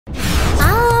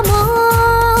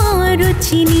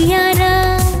जुलुची नियारा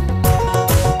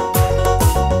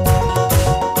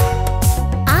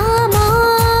आम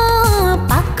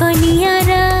पाक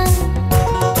नियारा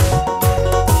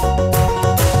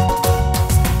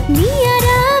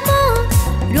नियारा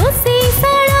रोसेई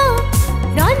शाल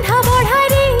रंधा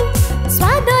बढ़ारे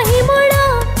स्वाद ही मोड़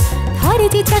थरे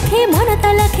जे चखे मन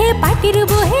त लखे पाटिर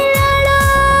बोहे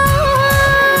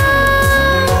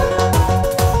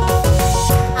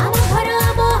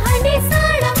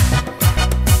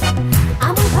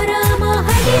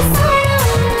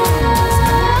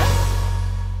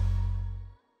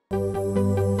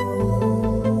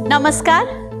नमस्कार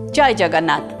जय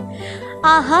जगन्नाथ।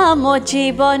 आहा मो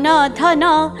जीवन धन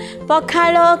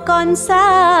पखाल कंसा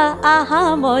आहा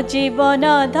मो जीवन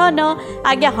धन।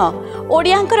 आज्ञा हाँ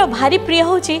ओडियांकर भारी प्रिय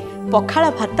होची पखाल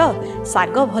भात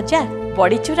साग भजा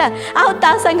बड़ीचूरा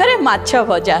आउ संगे माछ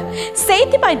भजा से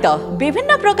तो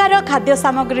विभिन्न प्रकार खाद्य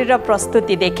सामग्री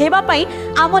प्रस्तुति देखैवाई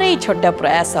आमर ये छोट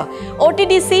प्रयास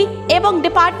ओटीडीसी एवं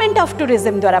डिपार्टमेंट ऑफ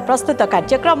टूरिज्म द्वारा प्रस्तुत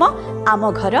कार्यक्रम आम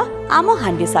घर आम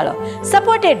हांडीशाल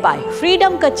सपोर्टेड बाय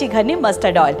फ्रीडम कच्ची घनी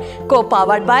मस्टर्ड ऑयल को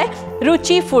powered by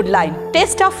Ruchi food line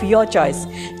test of your choice.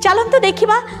 चलतु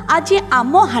देखा आज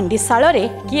आम हांडीशाल रे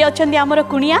किए अछंती आमर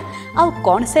कुणिया आ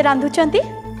कौन से रांधुचंती।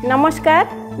 नमस्कार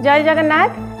जय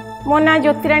जगन्नाथ। मो ना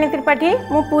ज्योतिराणी त्रिपाठी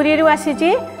मु पुरी रु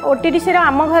आसी ओटीडीसी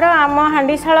आम घर आम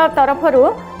हांडीशाल तरफ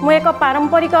मु एक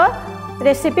पारंपरिक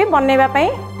रेसिपी बनैबा पई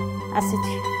आसी।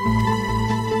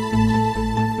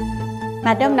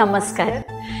 मैडम नमस्कार।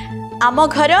 आम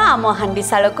घर आम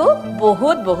हांडीशाल को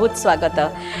बहुत बहुत स्वागत।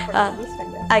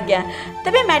 आज्ञा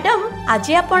तेबे मैडम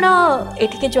आज आपण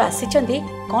एठिके जो आसी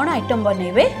कौन आइटम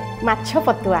बनैबे। माछ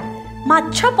पतुआ।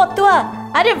 माछ पतुआ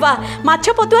अरे वाह माछ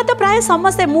पतुआ तो प्राय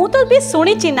समस्ते मु तो भी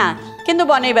शुणी ना किंतु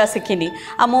बनैबा शिखिनी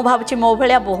आ मु भाबुची मो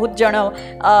भलिया बहुत जन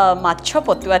माछ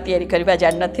पतुआ तैयारी करबा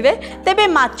जान नथिबे। तेबे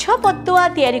माछ पतुआ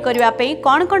तैयारी करबा पई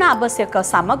कोन कोन आवश्यक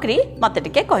सामग्री मते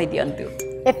टिके कहि दियंतु।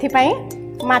 एथि पई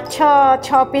माछ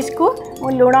 6 पीस को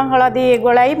लूण हलदी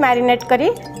गोलाई मैरिनेट करी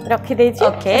रखी देछि।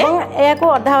 एवं या को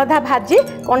आधा आधा भाजी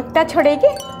कंटा छड़े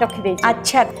की रखी देछि।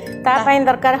 अच्छा ता पई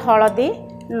दरकार हलदी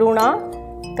लूण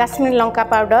काश्मीर लंका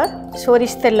पाउडर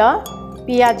सोरिष तेल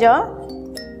पियाज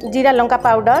जीरा लंका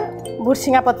पाउडर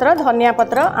भुर्सिंगा पत्र धनिया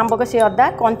पत्र आंबकसी अदा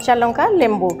कंचा लंका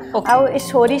लेंबू आउ ए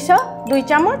सोरिष 2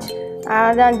 चामच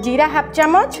जीरा हाफ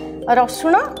चामच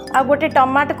रसुण आ गोटे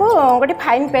टमाटो को गोटे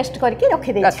फाइन पेस्ट करके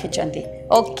रखी।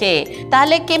 ओके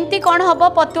ताले केमती कौन हबो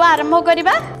पतुआ आरंभ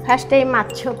करबा। फास्ट ए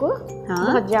माछ को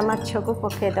भजा माछ को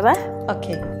पके देबा।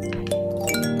 ओके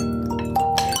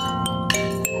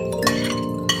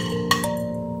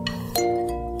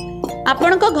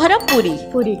आपण को घर पुरी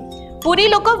पुरी पुरी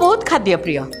लोक बहुत खाद्य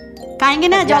प्रिय कहीं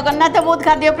ना जगन्नाथ बहुत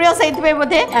खाद्य प्रिय से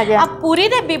बोधे आ पुरी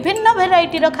रे विभिन्न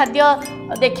वेराइटी रो खाद्य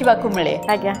देखा मिले।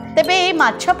 तेबे ए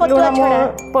माछ पतुआ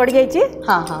पड़ जाइए।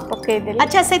 हाँ हाँ पके देले।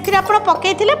 अच्छा से आपण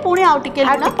पकेइथिले पुणी आउ टिके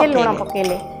लूण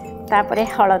पकेले तापरे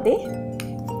हळदी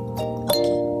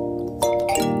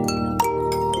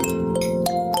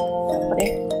तापरे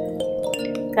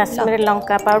काश्मीर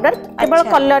लंका पाउडर केवल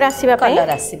कलर आसीबा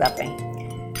पई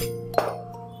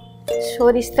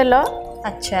सोरिष तेल।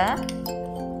 अच्छा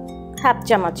हाफ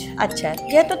चामच। अच्छा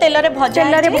ये तो तेल रे भजा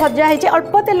है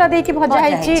अल्प तेल दे कि भजा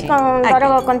है दर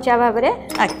कंचा भाव रे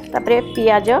तापरे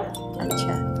पियाज।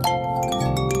 अच्छा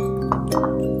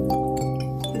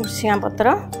भुर्सिंगा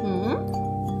पत्र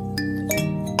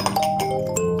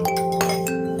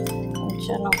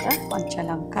कंचा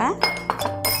लंका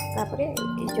तापरे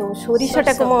जो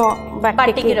सोरिषटा को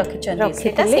बाटी के रखी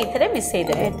सेथरे मिसई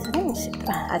दे।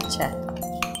 अच्छा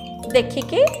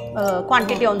देखिए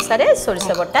क्वांटिटी अनुसार सोरिष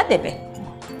बटा देबे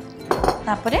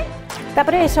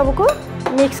तापरे ये सब को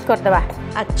मिक्स कर देबा।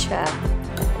 अच्छा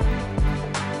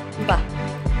वाह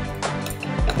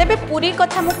तेबे पूरी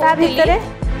कथा मु ता भीतर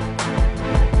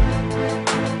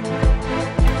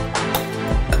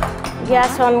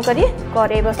गैस ऑन करी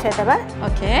कड़ाई बसाई देबा।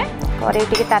 ओके कड़ाई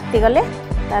टिके ताती गले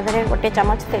ता देरे गोटे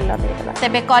चमच तेल दे देबा।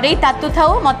 तेबे कड़ाई तातु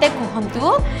थाउ मते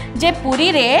कहंतु जे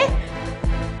पूरी रे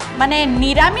माने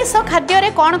निरामिष खाद्य रे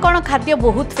कौन कौन खाद्य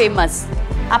बहुत फेमस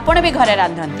आपण भी घरे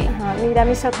रांधंती। हाँ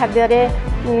निरामिष खाद्य रे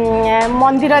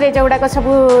मंदिर रे जोड़ाक सब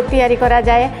तैयारी करा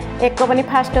जाए। एक बनी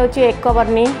फास्ट होची एक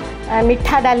बनी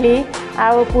मीठा डाली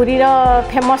आउ पुरी रो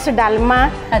फेमस डालमा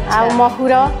आउ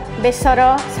महुर बेसर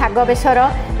शाग बेसर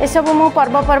एसबू मु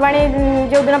पर्वपर्वाणी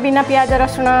जो दिन बिना पियाज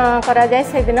रसुण करा जाए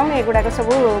से दिन मैं एगुड़ाक सब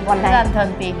बनाए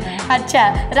रांधती। अच्छा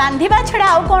रांधिबा छड़ा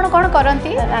आउ कोन कोन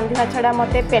करंती? रांधिबा छड़ा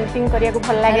मते पेंटिंग करिया को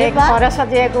भल लागे, घर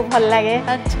सजिया को भल लागे,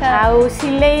 अच्छा आउ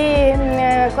सिलाई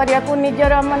करिया को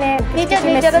निजर माने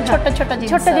निजर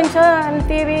छोट जिंस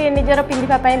एमती भी निजर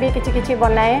पिंधिबा पई भी किछि किछि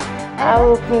बनाए।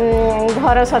 आउ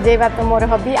घर सजेबा तो मोर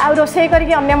हबी, आउ रोसई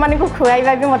करके अन्य मन को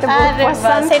खुआइबा भी मते बहुत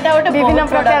पसंद। सेटा ओटे विभिन्न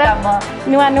प्रकार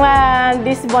नुआ नुआ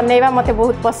डिश बनैबा मते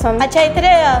बहुत पसंद। अच्छा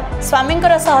इतरे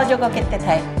स्वामींकर सहयोग केते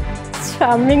थाए?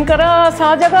 स्वामींकर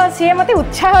सहयोग सी मते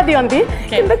उत्साह दियंती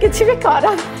किंतु किछि भी कर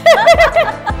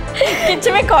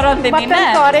किछि भी करंती नि ना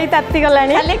करे ताती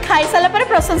गलानी खाली खाई साला पर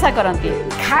प्रशंसा करंती।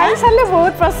 खाई साले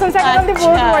बहुत प्रशंसा करंती,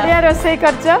 बहुत बढ़िया रोसई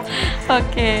करछ।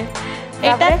 ओके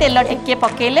एटा तेल टिके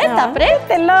पकेले तापरे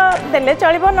तेल देले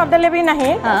चलिबो न देले भी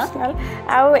नहीं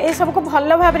आउ ए सब को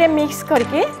भलो भाबरे मिक्स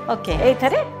करके ओके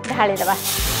एथरे ढाली देबा।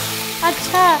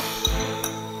 अच्छा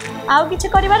आउ किछि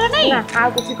करिवार नै? ना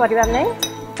आउ किछि करिवार नै।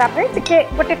 तापरे टिके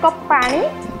गोटे कप पानी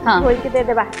धोई के दे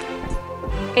देबा।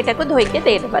 एटा को धोई के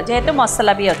दे देबा जेहेतु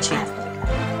मसाला भी अछि।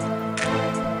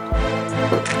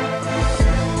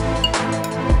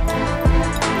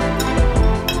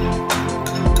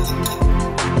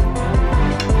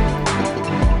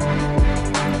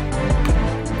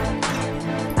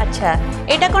 अच्छा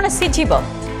एटा कोन सिझिबो?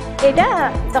 एटा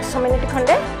 10 मिनिट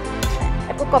खंडे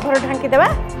एको कवर ढांकी देबा।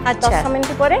 अच्छा 10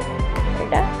 मिनिट परे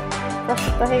एटा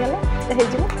प्रस्तुत हो गेला हे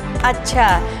जिवो। अच्छा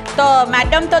तो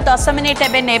मैडम तो 10 मिनिट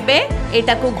एबे नेबे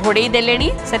एटा को घोड़े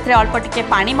देलेनी सेथरे अल्प टिके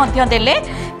पानी मध्य देले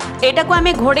एटा को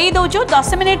आमे घोड़े दउजो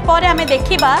 10 मिनिट परे आमे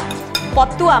देखिबा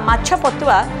पतुआ माछ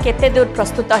पतुआ केते दूर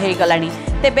प्रस्तुत हो गलानी।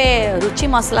 तेबे रुचि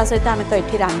मसला सहित आमे तो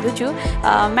एठी रांधुचु।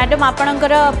 मैडम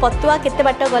आपणकर पतुआ केते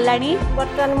बाट गलानी?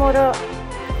 बर्तन मोर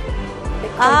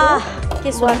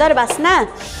के सुंदर बासना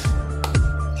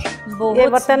ये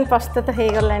बर्तन प्रस्तुत हो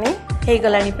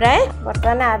गलानी प्राय।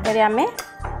 बर्तन आधरे आमे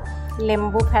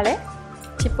लेंबू फाले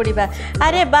चिपुड़ीबा।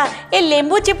 अरे बा ए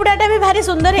लेंबू चिपुड़ाटा भी भारी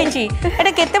सुंदर हेची।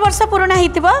 एटा केते वर्ष पुराना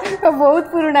हितिबो?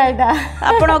 बहुत पुराना एटा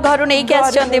आपण घरु नै के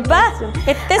आछन देबा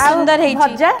एते सुंदर हेची।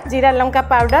 भजा जीरा लंका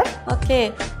पाउडर ओके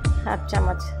हाफ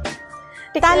चम्मच।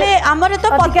 ताले हमर तो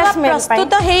पतुआ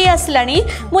प्रस्तुत हेई आसलानी।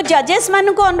 मु जजेस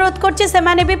मानु को अनुरोध करछि से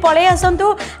माने भी पळे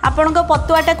आसंतु आपण को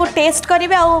पतुआटा को टेस्ट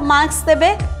करिवे आ मार्क्स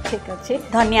देबे। ठीक अछि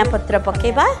धनिया पत्र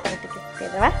पकेबा के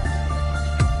देबा।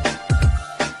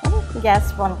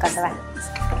 गैस बंद कर देबा।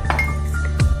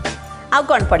 आउ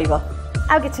कोन पड़िबो?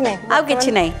 आउ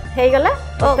किछि नै हे गला।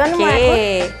 ओके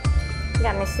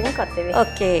गार्निशिंग कर देबे।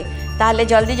 ओके ताले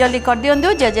जल्दी जल्दी कर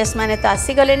दियंदु जजेस माने तो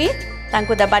आसी गलेनी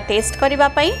तांको दबा टेस्ट करिबा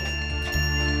पई।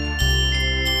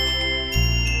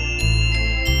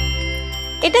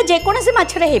 एटा जे कोनसे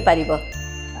माछरे हे पारिबो?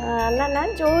 ना ना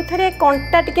जो थरे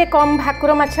कंटा टिके कम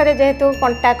भाकुर माछरे जेहेतु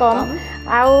कंटा कम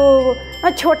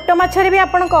आउ छोट माछरे भी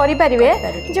आपण करि परिबे।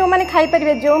 जो माने खाई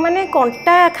परिबे जो माने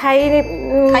कंटा खाई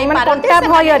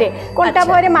माने कंटा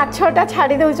भयरे माछटा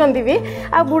छाडी दउचंदी भी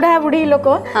आ बुढ़ा बुढ़ी लोक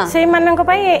से मानन को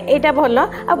पई एटा भलो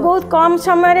आ बहुत कम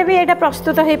समय रे भी एटा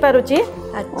प्रस्तुत हे पारुची।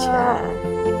 अच्छा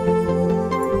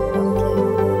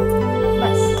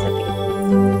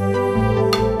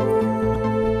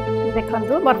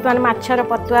देखंतु वर्तमान माछर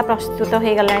पतुआ प्रस्तुत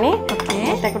हो गलानी।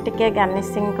 ताको टिके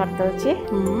गार्निशिंग कर दउची।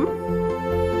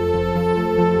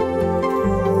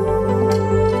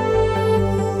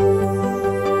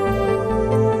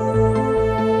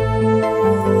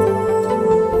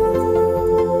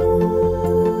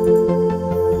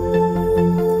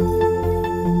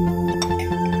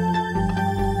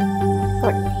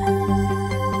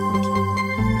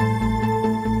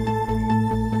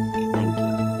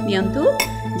 नियंतु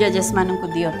जजेस मानू को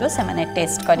दियो तो से माने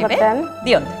टेस्ट करिवे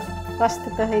दियो।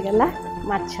 प्रस्तुत हो गला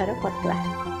माछर पतुआ।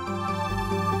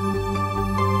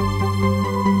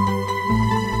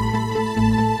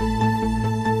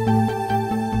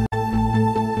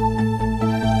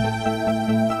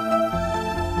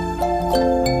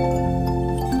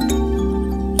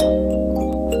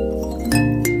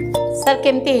 सर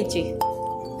केमती हेची?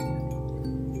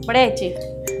 बड़े हेची।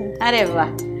 अरे वाह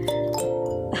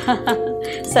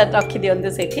सर रखी दियंतु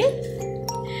सेठी।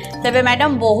 तेबे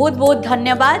मैडम बहुत बहुत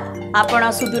धन्यवाद आपण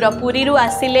सुदूर पुरी रु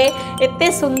आसिले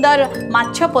एते सुंदर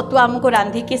माछ पतुआ हमको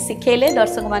रांधी के सिखेले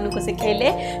दर्शक मानू को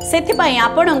सिखेले सेति पई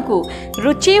आपणंकु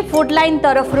रुचि फूड लाइन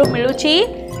तरफ रु मिलुची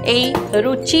ए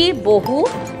रुचि बहु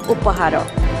उपहार।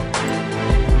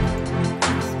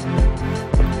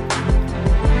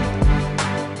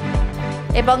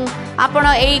 एवं आपण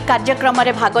एई कार्यक्रम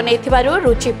रे भाग नेथिबारु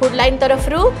रुचि फूड लाइन तरफ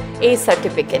रु ए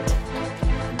सर्टिफिकेट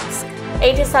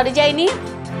एठी सरी जाइनी।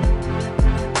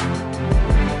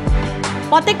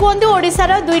 मते कहतु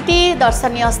ओडिशार दुईटी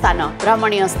दर्शनीय स्थान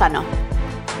भ्रमणीय स्थान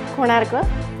कोणार्क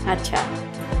अच्छा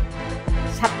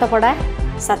सातपड़ा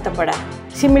सातपड़ा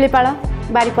शिमिलीपाल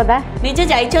बारिपदा निजे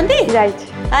जाइछंती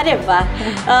अरे वाह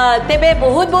तेबे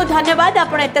बहुत बहुत धन्यवाद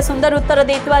आपण एते सुंदर उत्तर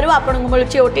देइतबारु आपण को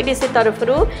मिलुची OTDC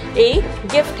तरफरु a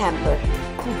gift hamper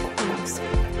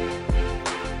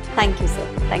thank you so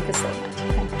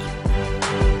much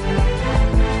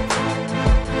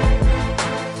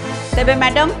तेबे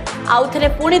मैडम आउ थरे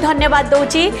पुणी धन्यवाद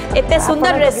दउची एते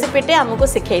सुंदर रेसिपीटे हमको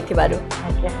सिखैथिबारु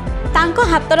तांको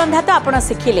हाथ रंधा तो आपण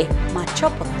शिखिले माछ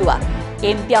पतुआ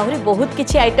एमती आहरी बहुत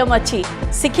किछि आइटम अच्छी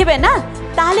शिखिबे ना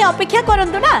ताहले अपेक्षा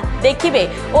करंतु ना देखिबे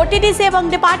ओटीडीसी एवं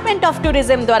डिपार्टमेंट ऑफ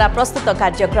टूरिज्म द्वारा प्रस्तुत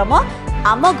कार्यक्रम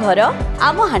आम घर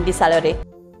आम हांडीसाल रे।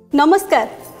 नमस्कार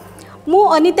मु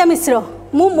अनिता मिश्र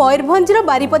मु मयूरभंजर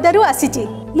बारिपदारू आसीची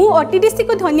मु ओटीडीसी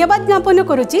को धन्यवाद ज्ञापन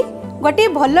करुची गोटे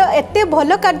भल एते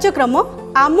भल कार्यक्रम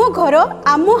आम घर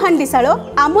आम हांडीसाल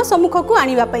आम सम्मुख को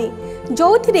आनिबा पई जो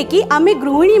थी कि आमे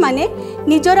गृहिणी माने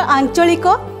निजर आंचलिक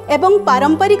एवं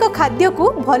पारंपरिक खाद्य को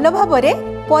भल भाव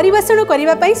में परिवेषण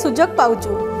करने सुजोग पाउचु।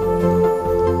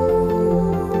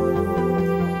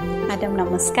 मैडम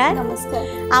नमस्कार नमस्कार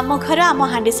आम घर आम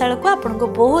हांडीसाल को आपन को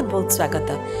बहुत बहुत स्वागत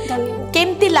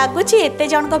केमती लगुच एते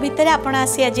जन भितर आपण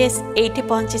आसी आज एठी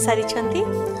पहुंची सारी छंती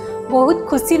बहुत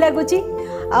खुशी लगुच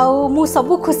मु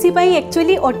सबु खुशी पाई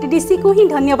एक्चुअली ओटीडीसी को ही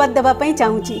धन्यवाद देबा पाई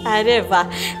चाहूची। अरे वाह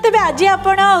तबे आज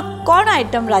आपण कोन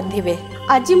आइटम रांधिबे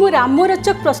आज मु रामो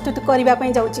रोचक प्रस्तुत करबा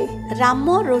पाई जाउची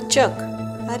रामो रोचक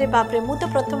अरे बाप रे मु तो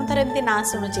प्रथम थर एमती ना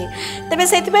सुनुची तबे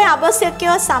सेति भाई आवश्यक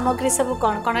सामग्री सब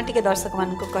कोन कोन टिके दर्शक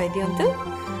मान को कहि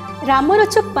दियंतु रामो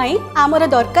रोचक पाई हमर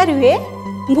दरकार हुए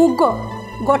मुग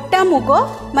गोटा मुग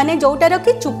माने जोटार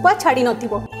कि चुप्पा छाड़ी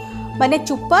नथिबो माने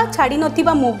चुप्पा छाड़ी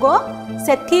नथिबा मुग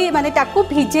सेठी माने ताकू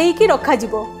भिजेई की रखा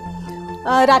जिवो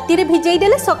राती रे भिजेई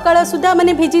देले सकाळ सुधा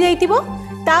माने भिजी जाइतिबो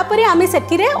तापरे आमे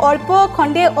सेठी रे अल्प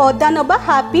खंडे अदा नबा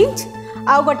हाफ इंच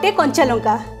आ गोटे कंचा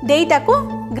लंका देई ताकू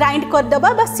ग्राइंड कर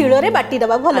दबा बा शिलो रे बाटी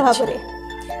दबा भल भाबरे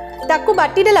ताकू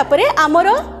बाटी देला परे हमर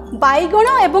बाइगण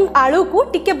एवं आलू को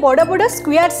टिके बड़ बड़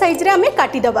स्क्वायर साइज रे आमे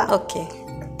काटी दबा ओके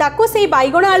ताकू सेई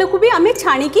बाइगण आलू को भी आमे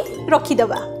छाणी की रखी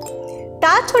दबा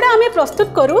ता छोड़ा आमे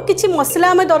प्रस्तुत करू किछि मसला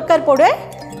आमे दरकार पड़े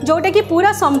जोटा कि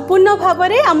पूरा संपूर्ण भाव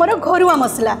में आमर घरुआ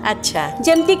मसला अच्छा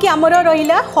जेमती कि आमर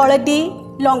रहिला हळदी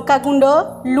लंका गुंड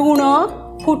लुण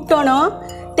फुटण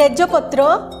तेजपत्र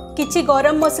किछि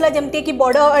गरम मसला जेमती कि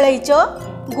बड़ अलैच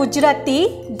गुजराती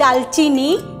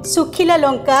दालचीनी सुखिला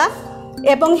लंका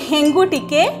एवं हेंगु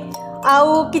टिके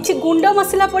आउ किछि गुंड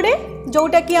मसला पड़े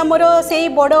जोटा कि आमर से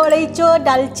बड़ अलैच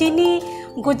दालचीनी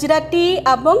गुजराती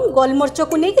एवं गोलमर्च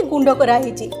को लेकिन गुंड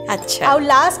कराई अच्छा आउ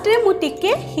लास्ट रे मु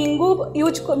टिके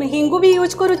हिंगु भी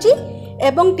यूज करूची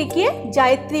एवं टिके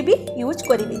जायत्री भी यूज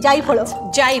करिवि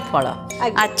जायफल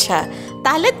अच्छा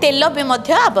ताहले तेल भी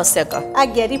मध्य आवश्यक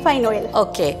आज्ञा रिफाइन ऑयल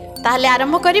ओके ताहले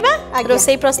आरंभ करिबा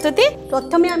रोसई प्रस्तुति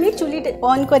प्रथमे आमी चुली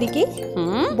ऑन करिकी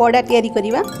बड़ा तयारी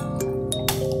करिबा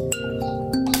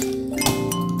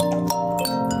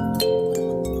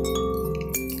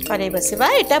करे बसवा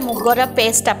एटा मुगर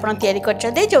पेस्ट आपण तयारी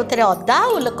करछते जो थरे अदा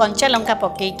और कंचा लंका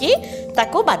पकेकी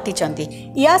ताको बाटी चंती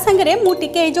या संगरे मु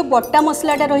टिके जो बट्टा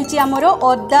मसलाटा रहिछि हमरो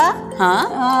अदा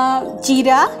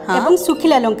जीरा एवं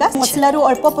सुखिला लंका मसला रु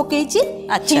अल्प पकेछि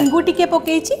हिंगु टिके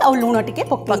पकेछि और लूण टिके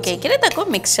पकेकी रे ताको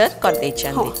मिक्सर कर दै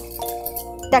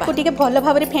छंती ताको टिके भलो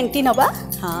भाबरे फेंटी नबा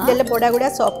देले बडा गुडा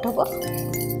सॉफ्ट हबो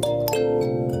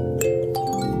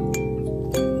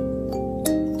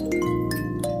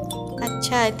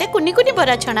अच्छा एते कुनी कुनी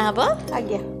बरा छणा हबो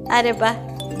आज्ञा अरे वाह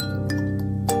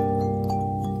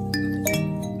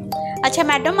अच्छा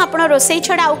मैडम आपण रोसई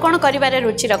छडा आ कोन करिबारे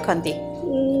रुचि रखंती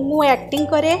मु एक्टिंग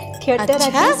करे थिएटर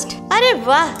आर्टिस्ट अरे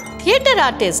वाह थिएटर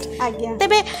आर्टिस्ट आज्ञा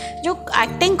तबे जो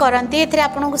एक्टिंग करंती एथरे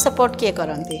आपण को सपोर्ट किए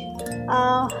करंती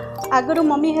आगरु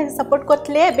मम्मी सपोर्ट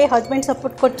करथले बे हस्बैंड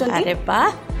सपोर्ट करचंती अरे वाह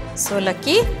सो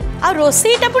लकी आ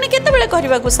रोसईटा पुणी केते बेले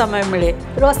करबा को समय मिले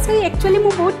रोसई एक्चुअली मु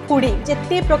बहुत फूडी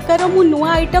जेते प्रकार मु नुआ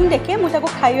आइटम देखे मु ताको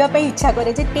खाइबा पई इच्छा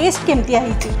करे जे टेस्ट केमती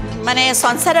आइची माने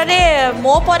संसार रे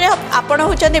मो परे आपण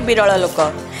होचंदी बिरळ लोक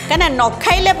कना न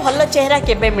खाइले भलो चेहरा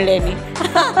केबे मिलेनी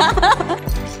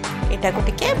एटा को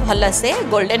टिके भलो से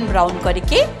गोल्डन ब्राउन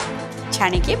करके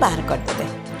छाणी के बाहर कर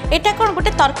देबे एटा कोन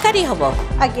गोटे तरकारी हबो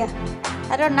आज्ञा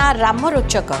अरे ना राम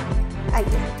रोचक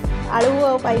आज्ञा आलू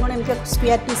और बाइगण एमती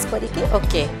स्क्वायर पीस करके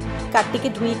ओके काटिकी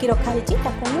धुईकी रखा है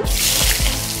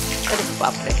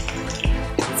बाप रे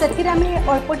से आम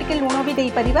अल्प टिके लुण भी दे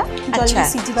पारिबा जल्दी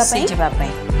सिझिबा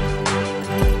पई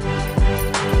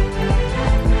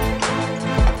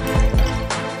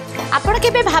आपण आपण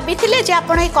केबे भाबिथिले जे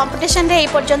आपण ए कंपटीशन रे ए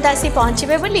पर्यंत आसी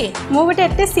पहुँचबे बोली मु गोटे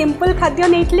एते सिंपल खाद्य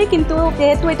नहीं किंतु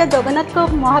जेहेतु एटा जगन्नाथ को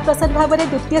महाप्रसाद भाव में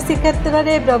द्वितीय श्रीक्षेत्र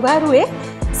में व्यवहार हुए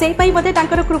से बोधे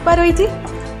कृपा रही।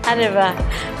 अरे वाह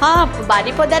हाँ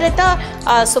बारिपदारे तो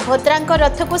सुभद्रा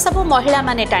रथ को सब महिला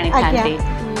माने टाणी थांती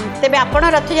तेबे आपण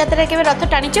रथ यात्रा के रथ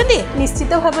टाणी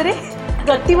निश्चित भाव में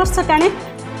प्रति वर्ष टाणे।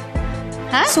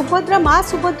 हाँ सुभद्रा माँ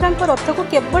सुभद्रा रथ को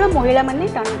केवल महिला माने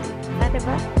टाणती। अरे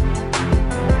वाह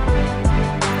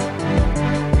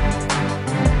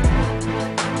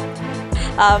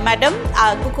मैडम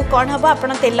आगु को कौन हम आप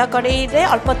तेल कड़ई रे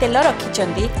अल्प तेल रखी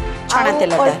छणा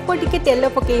तेल अल्प टिके तेल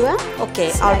पकेवा ओके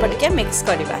अल्प टिके मिक्स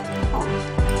करवा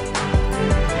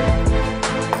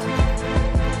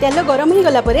तेल गरम हो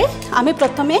गला परे आमे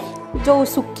प्रथमे जो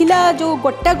सुखिला जो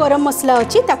गोटा गरम मसला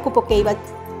अच्छी ताकू पकेवा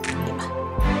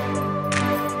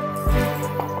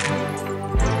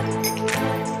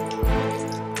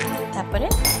तापरे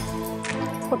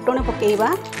फुटण पकेवा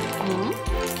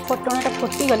फुटणटा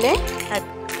फुटी गले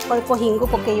अल्प हिंगु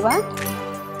पकेवा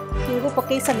हिंगु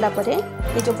पकई सारा पर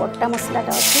ये जो बटा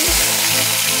मसलाटा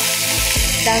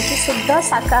अच्छी शुद्ध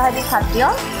शाकाहारी खाद्य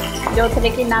जो थे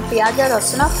कि ना पियाज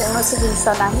रसुण कौन जिनस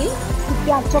ना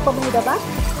आंच कमी दबा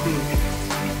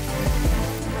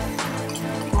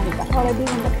हलदी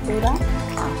गुंड पकेवा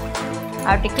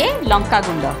आटे लंका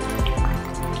गुंड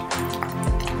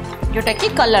जोटा कि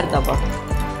कलर दब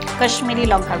कश्मीरी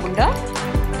लंका गुंड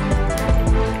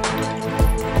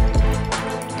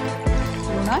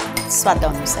स्वाद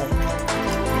अनुसार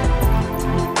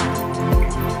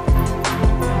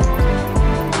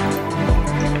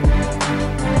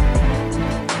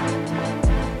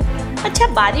अच्छा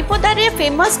बारिपदा रे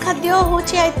फेमस खाद्य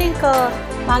होची आई थिंक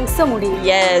मांस मुड़ी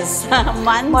यस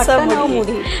मांस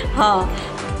मुड़ी हाँ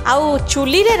आउ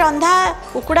चुली रे रंधा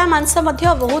कुकुड़ा मांस मध्य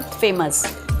बहुत फेमस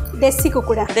देसी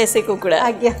कुकुड़ा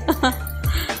आज्ञा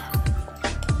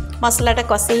मसलाटा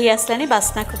कषि ही आसलानी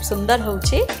बास्ना खूब सुंदर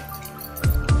होची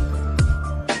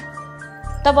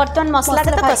तो बर्तमान मसला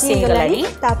तो कषि गलानी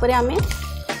तापरे आमे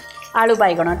आलू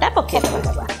बैगणटा पके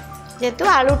देबा जेतु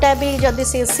आलूटा भी जदी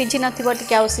सिझी नथिबो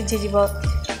टिके आउ सिझी जीवो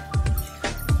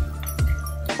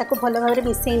ताको भलो भाबरे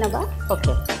मिसई नबा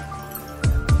ओके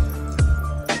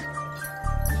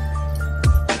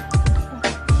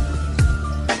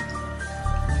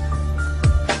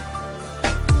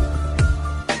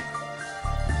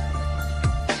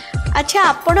अच्छा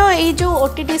आपण ये जो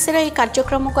ओटीटी से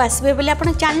कार्यक्रम को आसबे बोले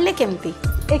आपण जानले केमती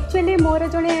एक्चुअली मोर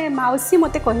जने माउसी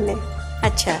मते कहले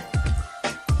अच्छा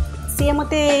सी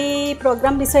मते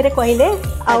प्रोग्राम विषय रे कहले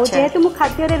आउ जेहेतु मु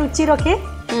खाद्य रे रुचि रखे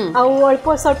आउ अल्प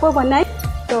स्वल्प बनाए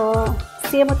तो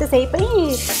सी मते सही पई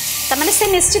त माने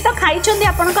से निश्चित खाई छथि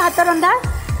आपण को हाथ रंधा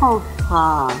हां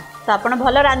हां तो आपण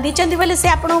भलो रांधी छथि बोले से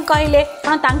आपण कहले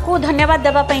आपण तांको धन्यवाद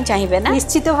देबा पई चाहिबे ना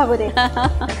निश्चित भाव रे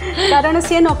कारण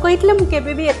से न कहितले मु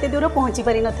केबे भी एते दूर पहुंची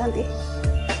पारि नथांती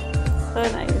सो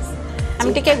नाइस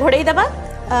हम टिके घोड़ई दबा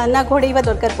ना घोड़ईबा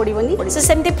दरकार पड़िबनी से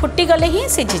सेमती फुटी गले ही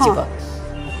सिझी जीवो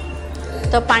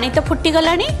तो पानी तो फुटी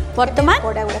गलानी वर्तमान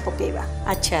बड़ा गुड़ा पकेइबा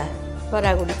अच्छा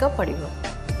बड़ा गुड़िक पड़िबो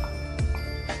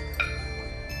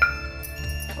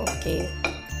ओके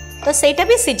तो सेटा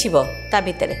भी सिझिबो ता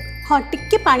भितरे हाँ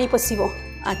टिके पानी पशिबो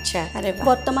अच्छा अरे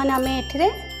वर्तमान आमे एठरे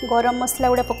गरम मसला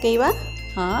गुड़ा पकेइबा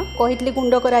हाँ कहितले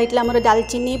गुंड कराइतला हमर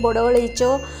दालचीनी बड़ इलायची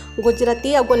गुजराती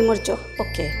आ गोलमरिच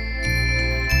ओके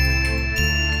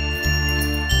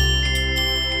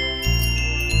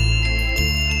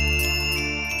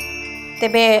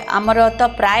तेबे आमर तो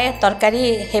प्राय तरकारी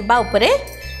हेबा उपरे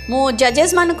मु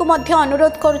जजेस मान को मध्य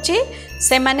अनुरोध करुच्ची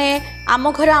से माने आम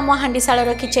घर आम हांडीशाल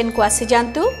किचेन को आसी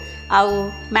जातु आउ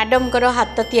मैडम कर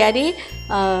हाथ तैयारी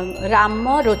राम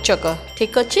रोचक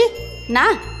ठीक अच्छी ना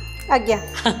आज्ञा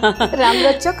राम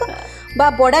रोचक बा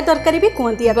बड़ा तरकारी भी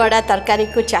कहती बड़ा तरकारी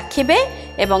को चाखिबे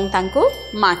एवं तांको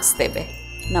मार्क्स देबे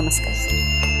नमस्कार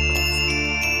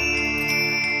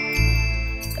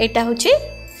एटा होची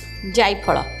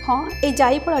जायफल हाँ ये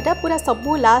जायफलटा पूरा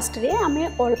सबू लास्ट रे आमे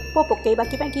अल्प पकेबा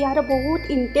कि यार बहुत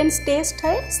इंटेंस टेस्ट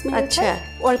है स्मेल अच्छा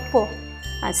अल्प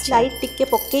स्लाइट टिके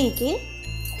पकई के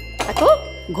ताको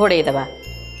घोड़े दबा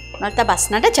ना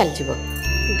बास्नाटा चल जीवो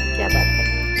क्या बात है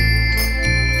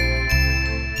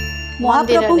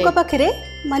महाप्रभु पाखे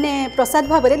माने प्रसाद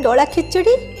भाव में दला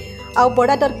खिचड़ी आ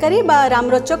बड़ा तरकारी बा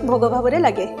रामरोचक भोग भाव में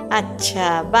लगे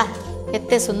अच्छा वाह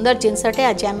एते सुंदर जिनसटे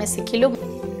आज आमे सिखिलु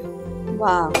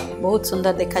वाह बहुत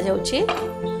सुंदर देखा जाउची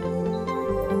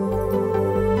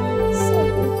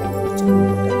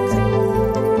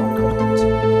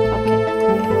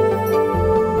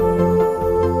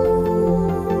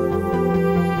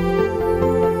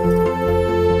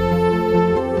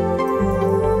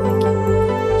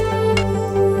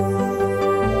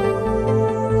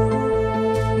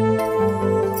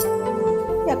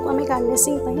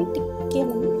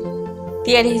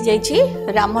तैयारी हो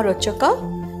जाइए राम रोचक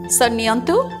सर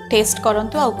नियंतु टेस्ट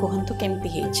करंतु आ कहंतु केमती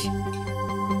हेछि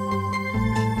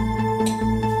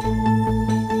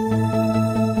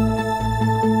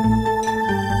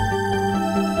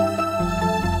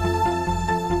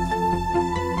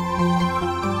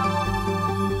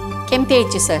केमती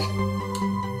हेछि सर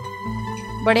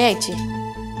बढ़िया हेछि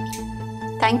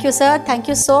thank you sir thank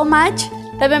you so much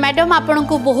तबे मैडम आपन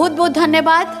को बहुत बहुत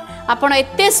धन्यवाद आपण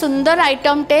एते सुंदर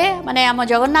आइटम टे माने आम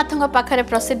जगन्नाथ पाखरे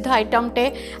प्रसिद्ध आइटम टे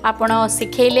आपण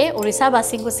सिखेले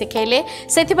ओडिशावासी को सिखेले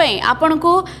सेथिपई आपण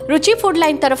को रुचि फूड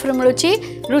लाइन तरफ मिलुची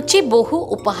रुचि बहु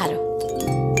उपहार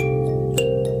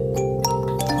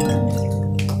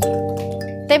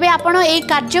तेबे आपण ए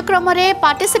कार्यक्रम रे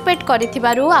पार्टिसिपेट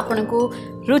करिथिबारु आपण को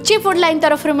रुचि फूड लाइन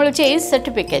तरफ मिलुची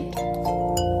सर्टिफिकेट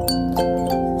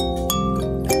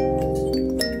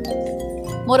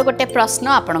मोर गोटे प्रश्न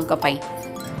आपणक पई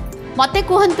मते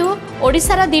कहतु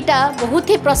ओडिशार दीटा बहुत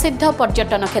ही प्रसिद्ध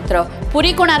पर्यटन क्षेत्र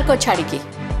पुरी कोणार्क छाड़ी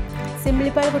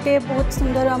सिमलीपाल गोटे बहुत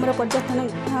सुंदर आमर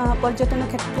पर्यटन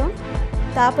क्षेत्र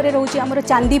तापर रोचे आमर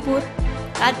चांदीपुर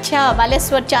अच्छा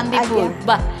बालेश्वर चांदीपुर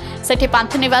वाह सेठी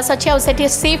पांथ निवास अच्छे और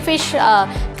सी फिश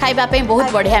खाइबा पे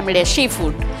बहुत बढ़िया मिले सी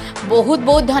फूड बहुत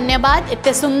बहुत धन्यवाद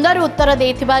एते सुंदर उत्तर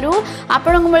देथिबारु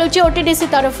आपन को मिलुची ओटीडीसी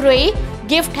तरफ रो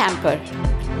gift hamper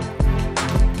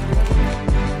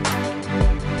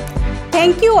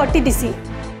thank you OTDC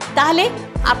ताहले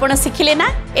आपण शिखिले ना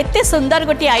एते सुंदर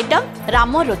गोटी आइटम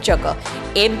राम रोचक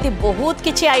एमती बहुत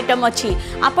किछि आइटम अछि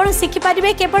आपण शिखि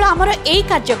परिबे केवल हमर एई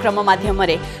कार्यक्रम माध्यम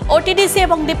रे ओटीडीसी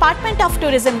एवं डिपार्टमेंट ऑफ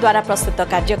टूरिज्म द्वारा प्रस्तुत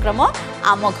कार्यक्रम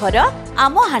आम घर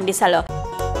आम हांडीसाल।